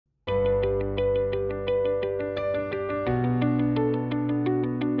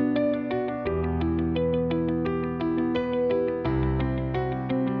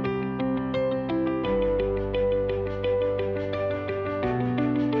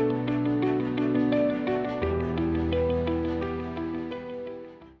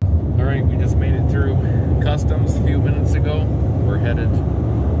just a few minutes ago. We're headed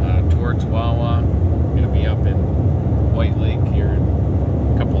towards Wawa. We're gonna be up in White Lake here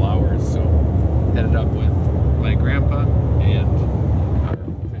in a couple hours. So headed up with my grandpa and our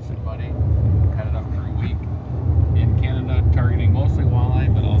fishing buddy. Headed up for a week in Canada, targeting mostly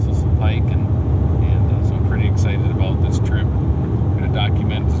walleye, but also some pike, and so I'm pretty excited about this trip. I'm gonna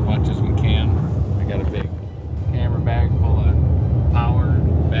document as much as we can. I got a big camera bag full of power,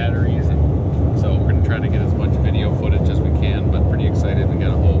 batteries, and so we're gonna try to get as much video footage as we can, but pretty excited. We got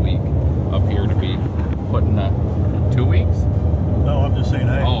a whole week up here to be putting 2 weeks? No, I'm just saying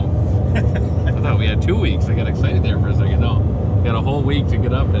hey. Oh, I thought we had 2 weeks. I got excited there for a second. No, we got a whole week to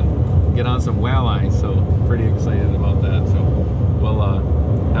get up and get on some walleye, so pretty excited about that. So we'll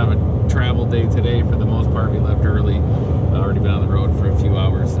have a travel day today for the most part. We left early. Already been on the road for a few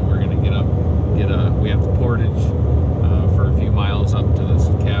hours, and we're gonna get up, we have the Portage for a few miles up to this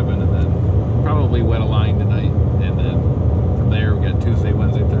cabin, and then probably wet a line tonight, and then from there we got Tuesday,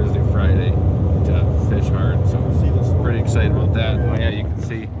 Wednesday, Thursday, Friday to fish hard. So pretty excited about that. Oh yeah, you can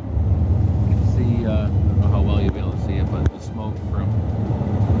see I don't know how well you'll be able to see it, but the smoke from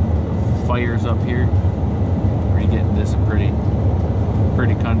fires up here. We're getting this a pretty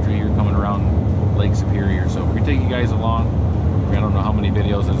country here coming around Lake Superior. So we're gonna take you guys along. I don't know how many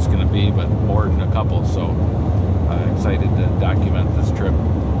videos it's gonna be, but more than a couple. So excited to document this trip.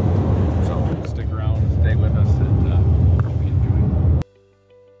 So stick around, stay with us, and hope you enjoy.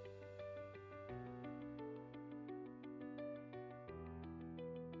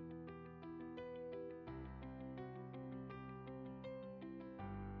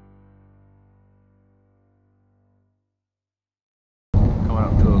 Coming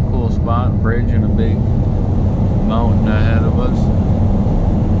up to a cool spot, bridge and a big mountain ahead of us.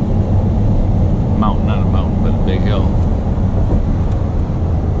 Mountain, not a mountain, but a big hill.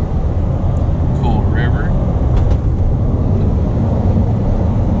 Cool river.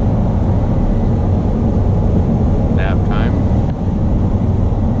 Nap time.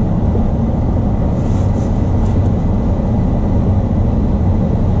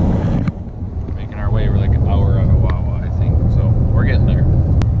 Making our way, we're like an hour out of Wawa, I think. So we're getting there.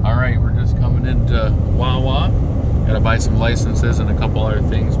 Alright, we're just coming into Wawa. Gotta buy some licenses and a couple other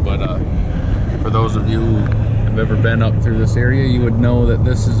things, but for those of you who have ever been up through this area, you would know that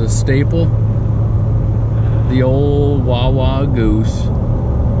this is a staple. The old Wawa goose.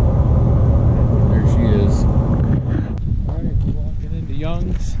 There she is. Alright, we're walking into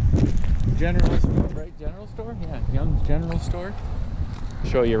Young's General Store, right? General Store? Yeah, Young's General Store.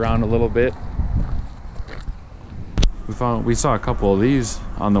 Show you around a little bit. We saw a couple of these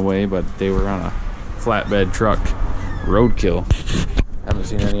on the way, but they were on a flatbed truck. Roadkill. Haven't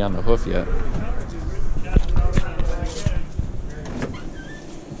seen any on the hoof yet.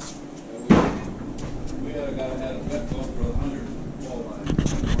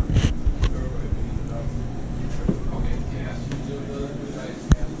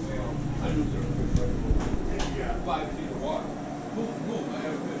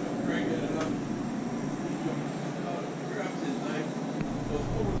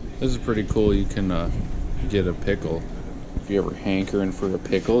 This is pretty cool. You can get a pickle. If you're ever hankering for a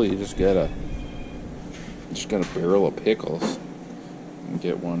pickle, you just got a barrel of pickles and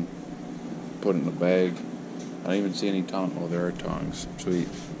get one, put it in a bag. I don't even see any tongs. Oh, there are tongs. Sweet.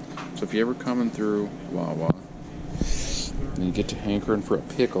 So if you ever coming through Wawa and you get to hankering for a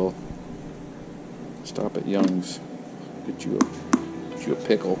pickle, stop at Young's, get you a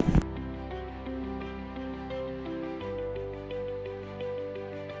pickle.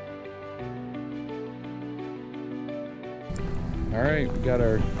 Alright, we got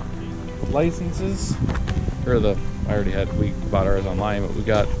our licenses, or we bought ours online, but we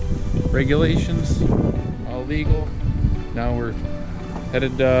got regulations, all legal. Now we're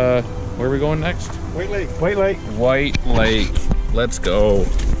headed, where are we going next? White Lake. White Lake. White Lake. Let's go.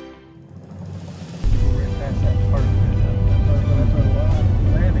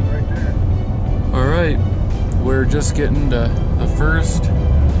 Alright, we're just getting to the first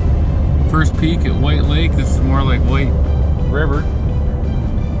peak at White Lake. This is more like White River,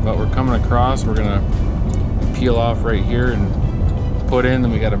 but we're coming across. We're gonna peel off right here and put in,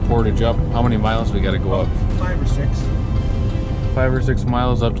 then we got a Portage up. How many miles we got to go up? 5 or 6. 5 or 6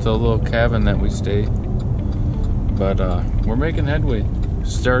 miles up to the little cabin that we stay. But we're making headway.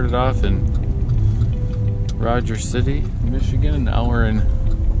 Started off in Rogers City, Michigan, and now we're in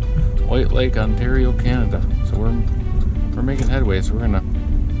White Lake, Ontario, Canada. So we're making headway. So we're gonna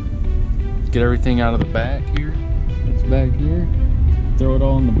get everything out of the back here. It's back here. Throw it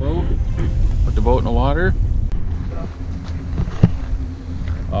all in the boat. Put the boat in the water.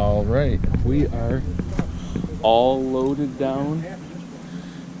 All right, we are all loaded down,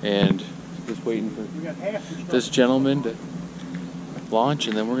 and just waiting for this gentleman to launch,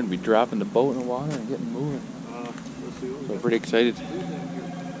 and then we're going to be dropping the boat in the water and getting moving. So I'm pretty excited.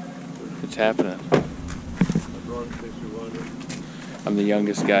 It's happening. I'm the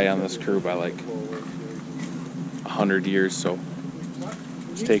youngest guy on this crew by like 100 years, so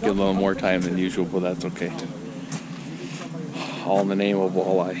it's taking a little more time than usual, but that's okay. All in the name of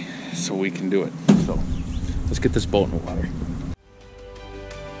walleye, so we can do it. So let's get this boat in the water.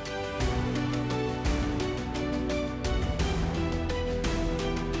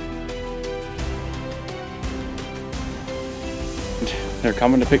 They're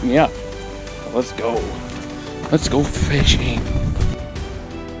coming to pick me up. Let's go. Let's go fishing.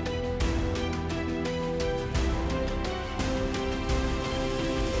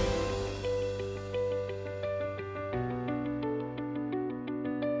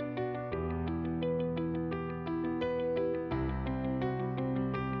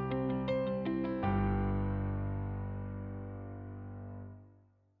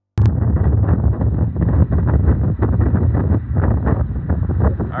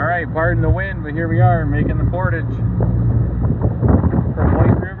 Pardon the wind, but here we are making the portage from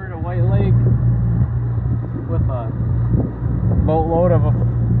White River to White Lake with a boatload of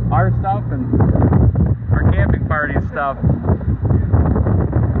our stuff and our camping party stuff.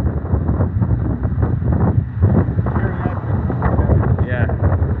 Yeah.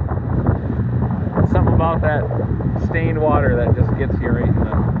 Something about that stained water that just gets you right in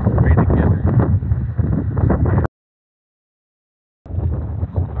the gizzard.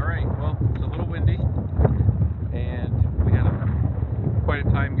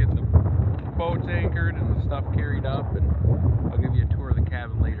 Time getting the boats anchored and the stuff carried up, and I'll give you a tour of the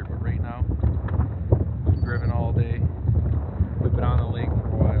cabin later, but right now we've driven all day, we've been on the lake for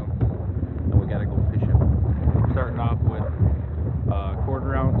a while, and we gotta go fishing. Starting off with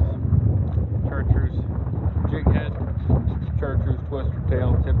quarter ounce chartreuse jig head, chartreuse twister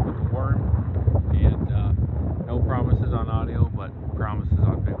tail tipped with a worm, and no promises on audio, but promises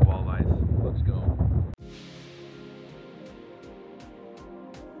on big walleyes. Let's go.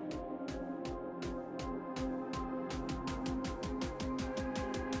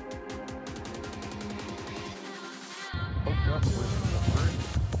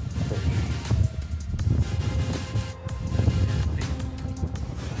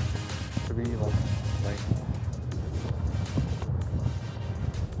 To be like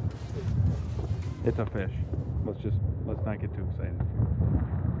it's a fish. Let's not get too excited.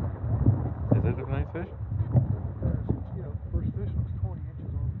 Is it a nice fish? You know, first fish looks 20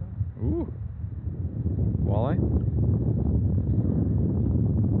 inches on the Ooh. Walleye?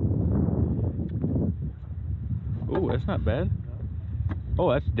 Ooh, that's not bad.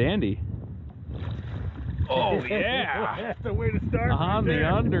 Oh, that's dandy. Oh yeah! That's the way to start. On the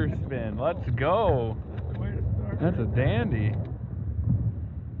underspin. Let's go. That's the way to start. That's a dandy.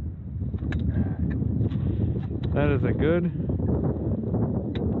 That is a good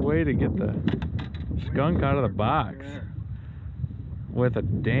way to get the skunk out of the box with a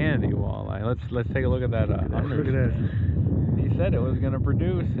dandy walleye. Let's take a look at that. Look at that. He said it was going to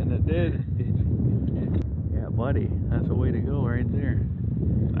produce, and it did. Yeah, buddy, that's a way to go right there.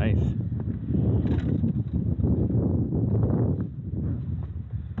 Nice.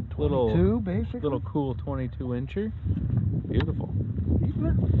 Little cool 22 incher. Beautiful.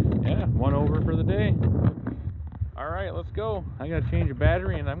 Yeah, one over for the day. All right, let's go. I gotta change a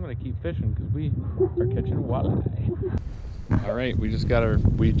battery, and I'm gonna keep fishing because we are catching walleye. All right, we just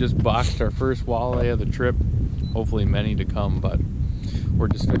boxed our first walleye of the trip. Hopefully many to come, but we're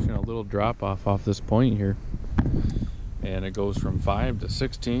just fishing a little drop off this point here, and it goes from 5 to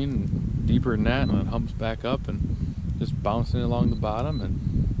 16, and deeper than that, and it humps back up and just bouncing along the bottom and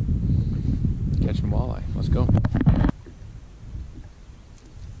catching walleye. Let's go.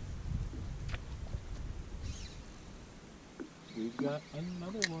 We've got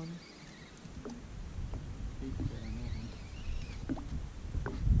another one.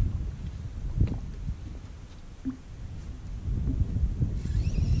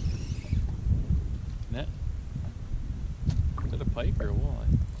 Net? Is it a pike or a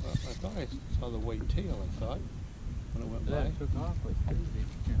walleye? I thought I saw the white tail, I thought, when it went by. It took off like crazy.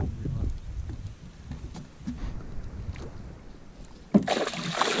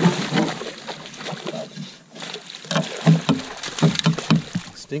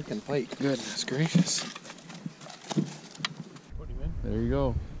 Stinking pike. Goodness gracious. There you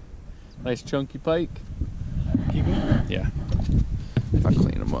go. Nice chunky pike. Keep it? Yeah. I'll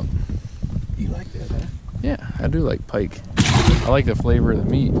clean them up. You like that, huh? Yeah, I do like pike. I like the flavor of the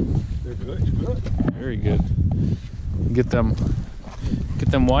meat. They're good. It's good. Very good. Get them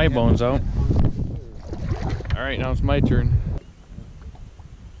Y bones out. All right, now it's my turn.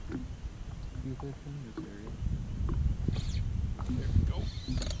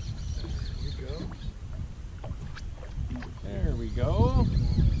 There we go.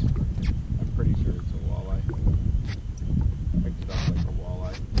 I'm pretty sure it's a walleye. Picked it up like a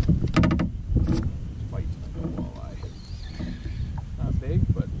walleye. Fights like a walleye. Not big,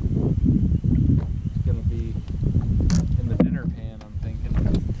 but it's gonna be in the dinner pan, I'm thinking.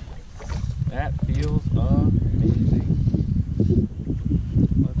 That feels amazing.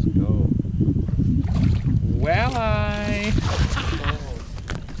 Let's go. Walleye!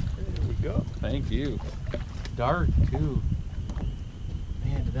 There we go. Thank you. Dark too.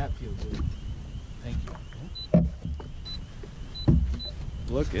 Man, did that feel good. Thank you.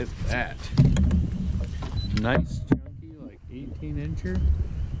 Look at that. Nice chunky, like 18-incher.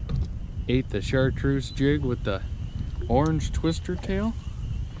 Ate the chartreuse jig with the orange twister tail.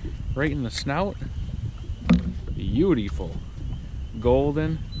 Right in the snout. Beautiful.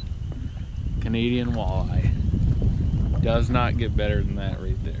 Golden Canadian walleye. Does not get better than that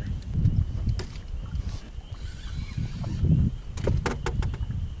right there.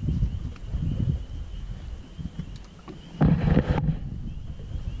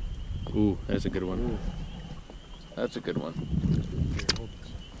 Ooh, that's a good one. Ooh. That's a good one.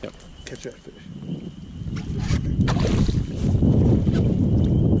 Yep. Catch that fish.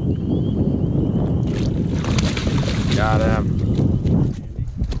 Got him.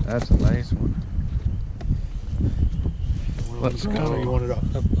 That's a nice one. Let's go. You want it up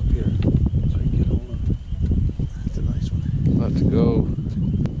here so you can get hold of it. That's a nice one. Let's go.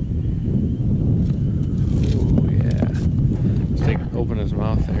 Oh yeah. Let's take open his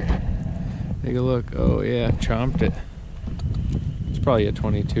mouth there. Take a look. Oh yeah, chomped it. It's probably a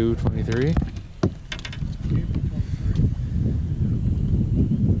 22, 23.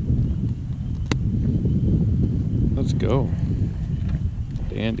 Let's go.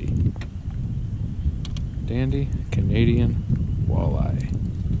 Dandy. Dandy Canadian walleye.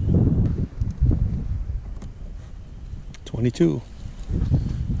 22.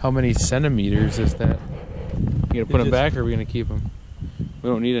 How many centimeters is that? You gonna put them back, or are we gonna keep them? We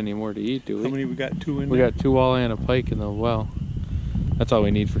don't need any more to eat, do we? How many we got? 2 in We there? got 2 walleye and a pike in the well. That's all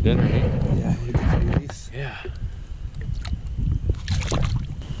we need for dinner, eh? Yeah, you can release. Yeah.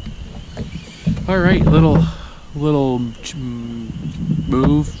 All right, little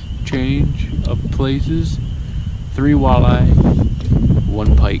move, change of places. 3 walleye,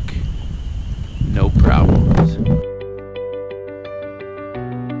 1 pike. No problems.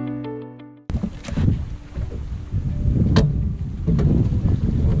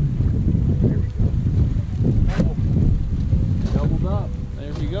 Doubled up.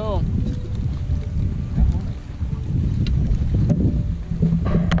 There we go.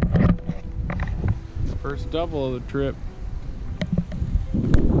 First double of the trip.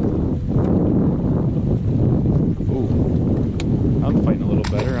 Ooh, I'm fighting a little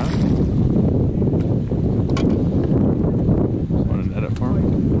better, huh? Just want to net it for me?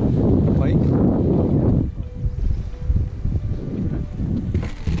 Pike?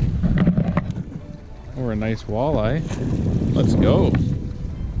 Or a nice walleye. Let's go.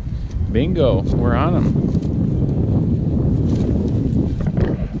 Bingo, we're on them.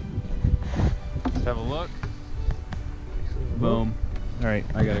 Let's have a look. Boom. All right,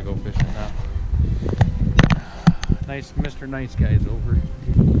 I gotta go fishing now. Nice, Mr. Nice Guy's over.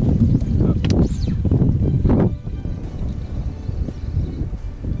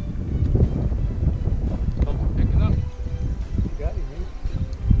 Help him pick it up. You got him,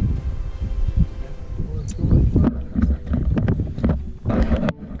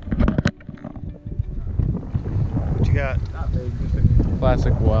 What you got? Not big, just a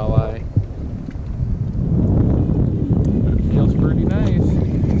classic walleye. It feels pretty nice.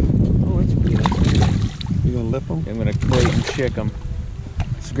 Oh, it's pretty nice. You gonna lip them? I'm gonna plate and chick them.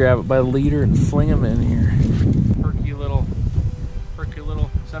 Just grab it by the leader and fling them in here. Perky little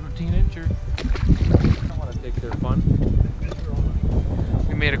 17-incher. I want to take their fun.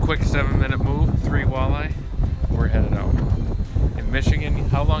 We made a quick 7-minute move, 3 walleye. We're headed out. In Michigan,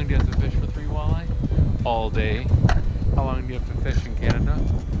 how long do you have to fish for 3 walleye? All day. How long do you have to fish in Canada?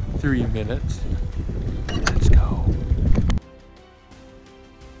 3 minutes. Let's go.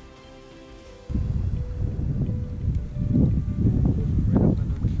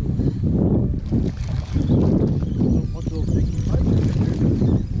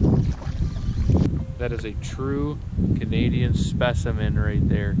 That is a true Canadian specimen right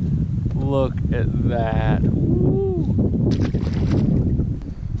there. Look at that. Woo.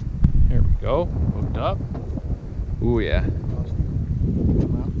 There we go. Hooked up. Ooh, yeah.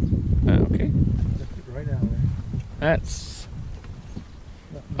 Okay. Right out there. That's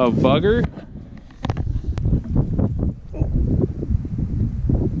a bugger. Oh,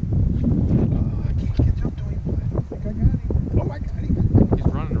 I can't catch up to him, but I think I got him. Oh, I got him. He's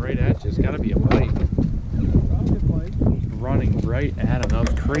running right at you. It's got to be a pike. Probably a pike. He's running right at him.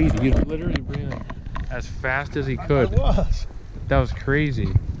 That was crazy. He literally ran as fast as he could. It was. That was crazy.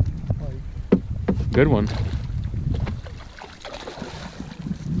 Pike. Good one.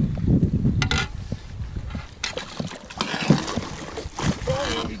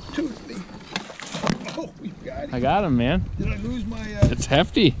 Oh, he toothed me. Oh, we got him. I got him, man. Did I lose my, It's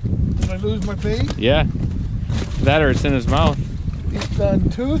hefty. did I lose my bait? Yeah. That or it's in his mouth. He's done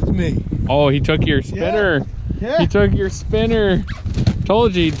toothed me. Oh, he took your spinner. Yeah. He took your spinner.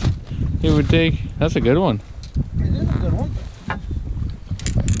 Told you he would take. That's a good one. It is a good one.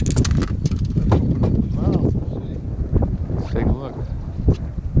 Let's take a look.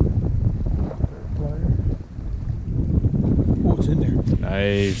 Oh, it's in there.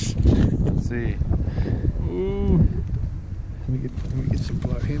 Nice. Let's see. Ooh. Let me get some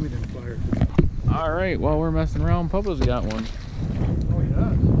pliers. Hand me them pliers. All right. While we're messing around, Puppa's got one. Oh, he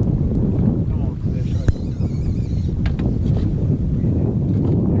does. Come on, fish.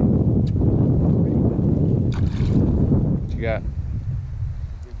 What you got?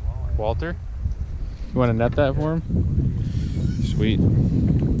 Walter? You want to net that for him? Sweet.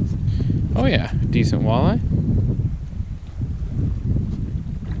 Oh yeah, decent walleye.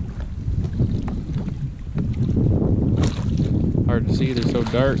 Hard to see, they're so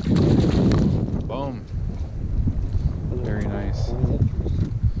dark. Boom. Very nice.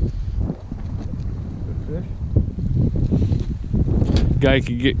 Good fish. Guy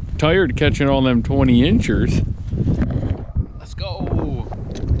could get tired catching all them 20 inchers. Let's go.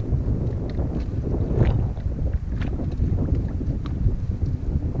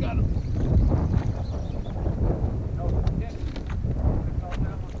 Got him.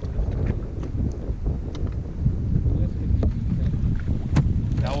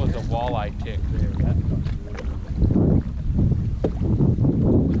 That was a walleye tick there.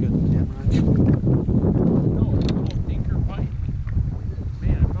 No, it's a little dinker pike.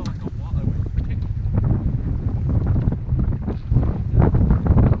 Man, I felt like a walleye tick.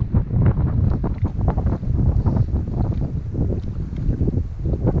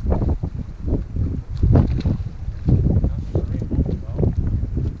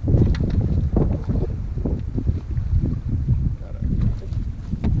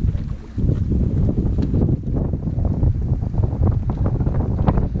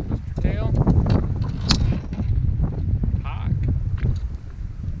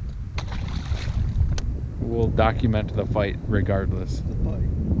 We'll document the fight regardless. The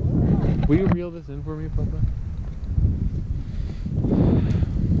pike. Will you reel this in for me, Papa?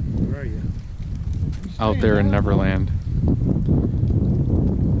 Where are you? Out there in Neverland.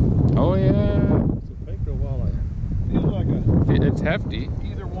 Oh yeah. It's a pike or walleye. Feels like a It's hefty.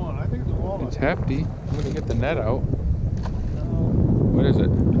 either one. I think it's a walleye. It's hefty. I'm gonna get the net out. No. What is it?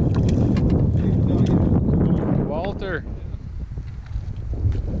 No, Walter.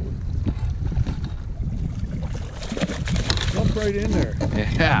 jump right in there.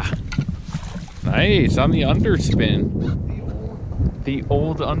 Yeah. Nice. On the underspin. The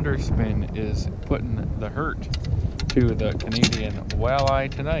old underspin is putting the hurt to the Canadian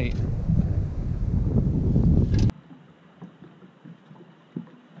walleye tonight.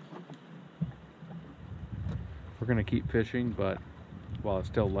 We're gonna keep fishing, but while it's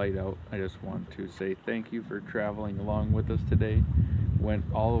still light out, I just want to say thank you for traveling along with us today. Went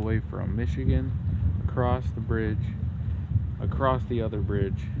all the way from Michigan, across the bridge, across the other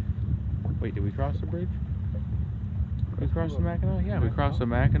bridge. Wait, did we cross the bridge? We crossed the Mackinac? Yeah, we crossed the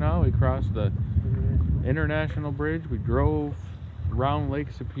Mackinac. We crossed the International Bridge. We drove around Lake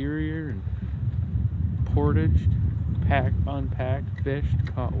Superior and Portage, unpacked, fished,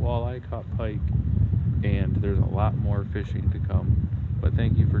 caught walleye, caught pike, and there's a lot more fishing to come. But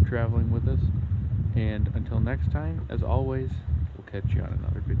thank you for traveling with us, and until next time, as always, we'll catch you on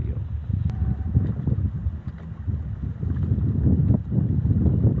another video.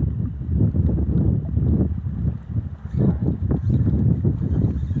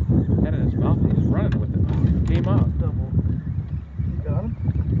 Had it in his mouth, he's running with it. Came up. Double. You got him?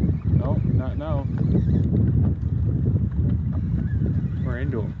 No, not now. We're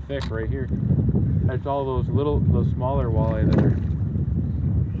into him thick right here. That's all those smaller walleye there.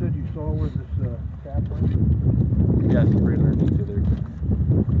 You said you saw where this cap went? Yes, right underneath you there.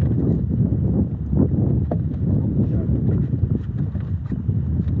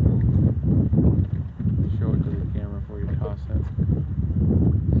 Show it to the camera.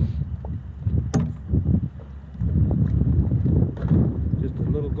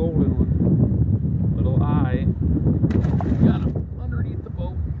 little golden one. Little eye. Got him underneath the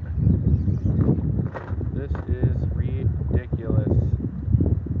boat. This is ridiculous.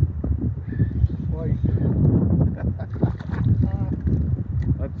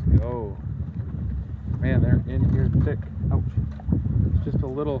 Let's go. Man, they're in here thick. Ouch. It's just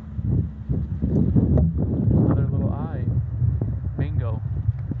another little eye. Bingo.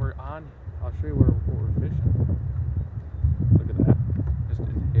 We're on. I'll show you where we're fishing. Look at that. Just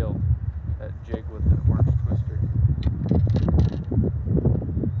inhaled that jig with the orange twister.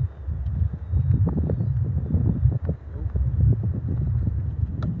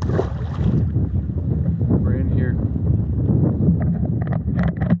 We're in here.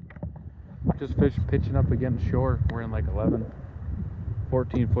 Just pitching up against shore. We're in like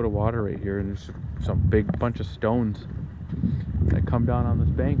 14 foot of water right here, and there's some big bunch of stones that come down on this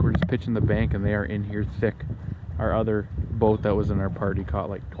bank. We're just pitching the bank, and they are in here thick. Our other boat that was in our party caught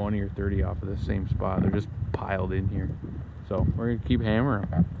like 20 or 30 off of the same spot. They're just piled in here. So we're gonna keep hammering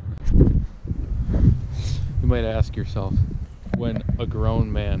them. You might ask yourself, when a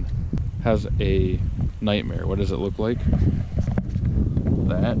grown man has a nightmare, what does it look like?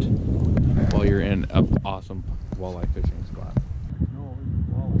 That, while you're in an awesome walleye fishing spot. No,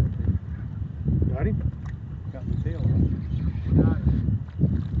 walleye too. Got him? Got the tail off. Got him.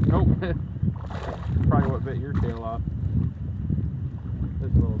 Nope. Probably what bit your tail off.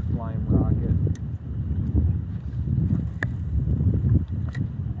 This little slime rocket.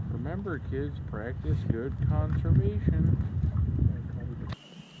 Remember, kids, practice good conservation.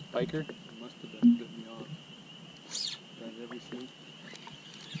 Piker? It must have been bit me off. Got everything.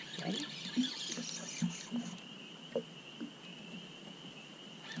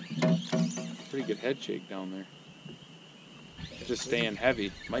 Pretty good head shake down there. Just staying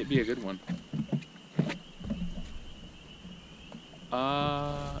heavy. Might be a good one.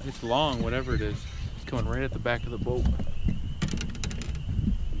 It's long, whatever it is. It's coming right at the back of the boat.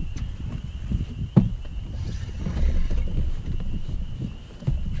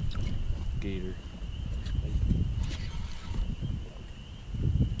 Gator.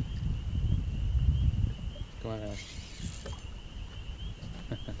 Go on, Ash.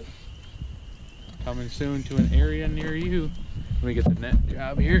 Coming soon to an area near you. Let me get the net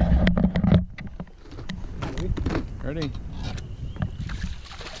job here. Ready?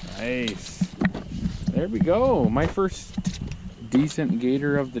 Nice. There we go. My first decent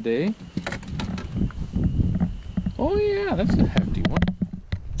gator of the day. Oh yeah, that's a hefty one.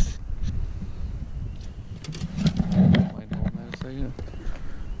 Might hold that a second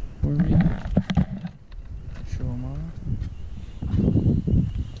for me. Show them off.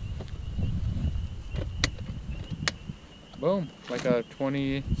 Boom, like a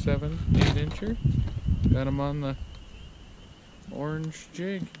 27 8-incher. Got him on the orange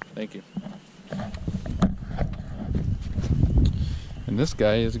jig. Thank you. And this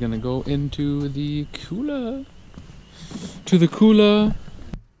guy is gonna go into the cooler. To the cooler.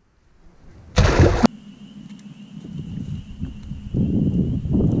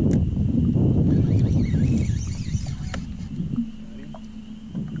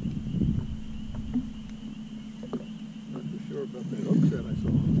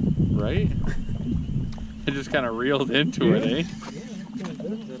 Right? It just kind of reeled into it, eh?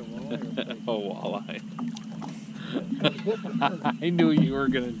 Oh, walleye. I knew you were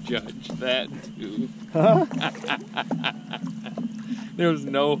going to judge that, too. Huh? There was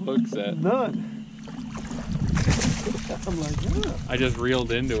no hook set. None. I'm like, yeah. I just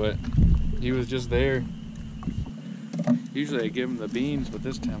reeled into it. He was just there. Usually I give him the beans, but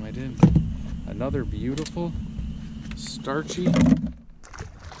this time I didn't. Another beautiful, starchy,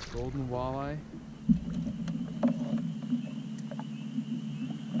 golden walleye.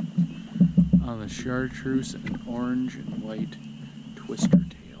 On the chartreuse and orange and white twister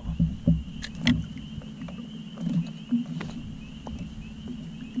tail.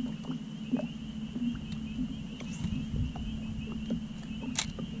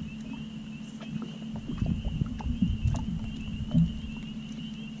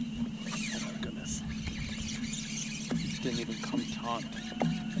 Oh my goodness. Didn't even come taunt.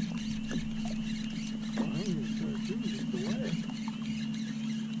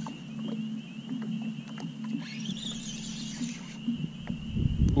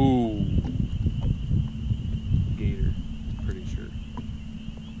 Ooh. Gator, pretty sure.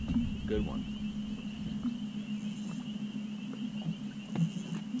 Good one.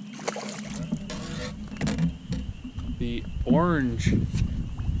 The orange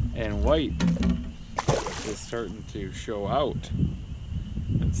and white is starting to show out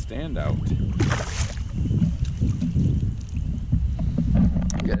and stand out.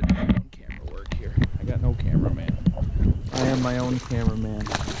 gotta do my own camera work here. I got no cameraman. I am my own cameraman.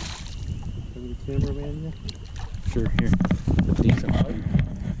 Are you the cameraman yet? Sure, here. It's a decent bite.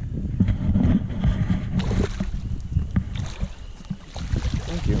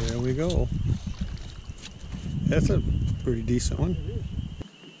 Thank you. There we go. That's a pretty decent one.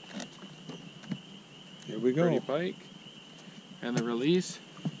 Here we go. Pretty pike. And the release.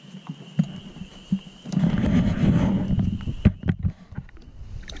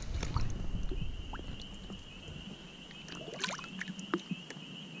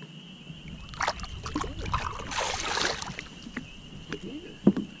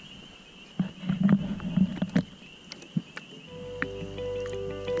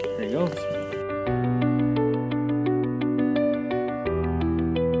 There he goes.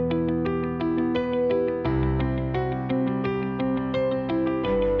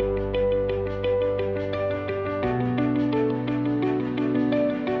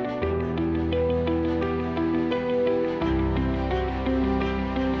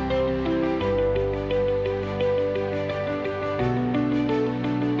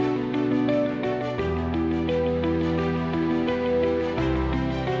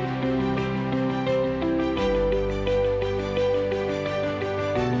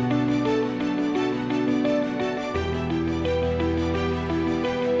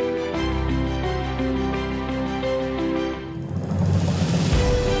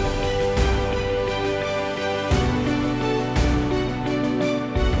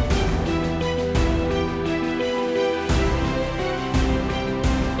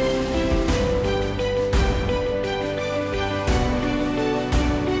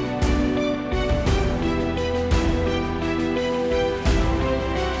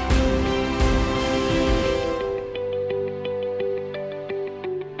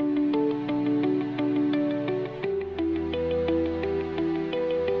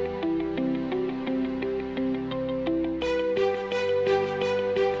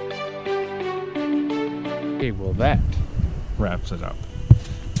 Okay, well that wraps it up.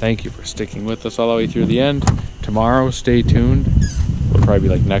 Thank you for sticking with us all the way through the end. Tomorrow, stay tuned. It'll probably be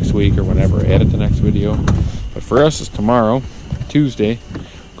like next week or whenever I edit the next video. But for us, it's tomorrow, Tuesday.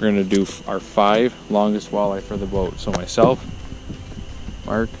 We're gonna do our 5 longest walleye for the boat. So myself,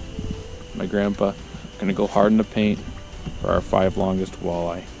 Mark, my grandpa, gonna go hard in the paint for our 5 longest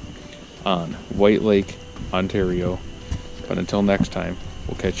walleye on White Lake, Ontario. But until next time,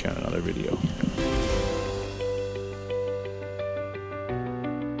 we'll catch you on another video.